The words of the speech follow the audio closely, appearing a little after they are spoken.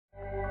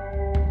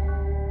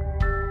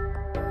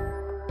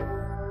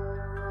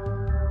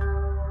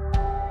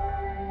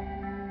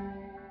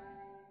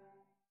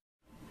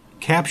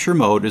capture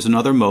mode is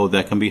another mode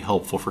that can be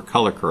helpful for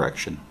color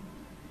correction.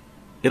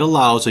 It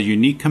allows a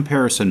unique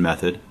comparison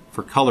method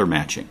for color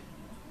matching.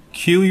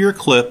 Cue your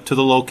clip to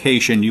the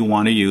location you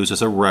want to use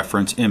as a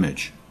reference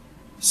image.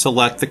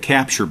 Select the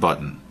Capture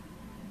button.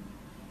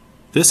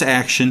 This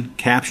action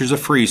captures a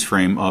freeze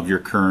frame of your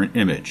current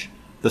image.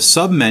 The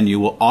submenu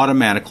will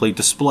automatically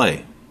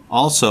display.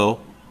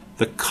 Also,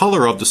 the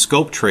color of the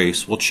scope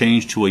trace will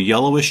change to a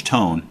yellowish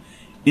tone,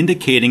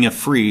 indicating a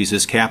freeze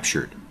is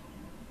captured.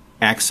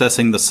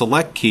 Accessing the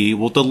Select key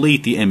will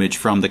delete the image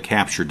from the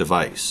capture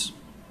device.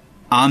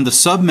 On the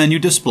submenu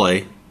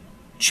display,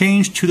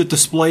 change to the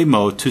display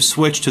mode to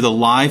switch to the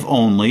Live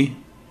Only,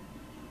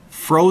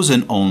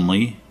 Frozen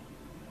Only,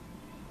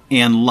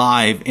 and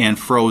Live and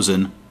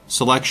Frozen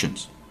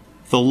selections.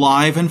 The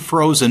Live and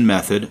Frozen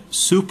method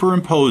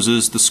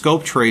superimposes the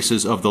scope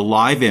traces of the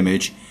live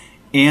image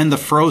and the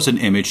frozen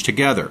image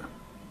together.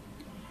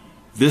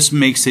 This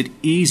makes it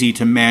easy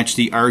to match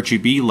the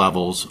RGB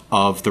levels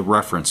of the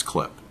reference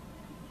clip.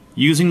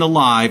 Using the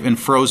Live and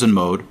Frozen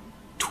mode,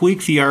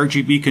 tweak the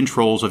RGB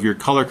controls of your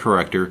color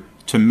corrector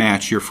to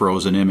match your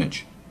frozen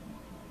image.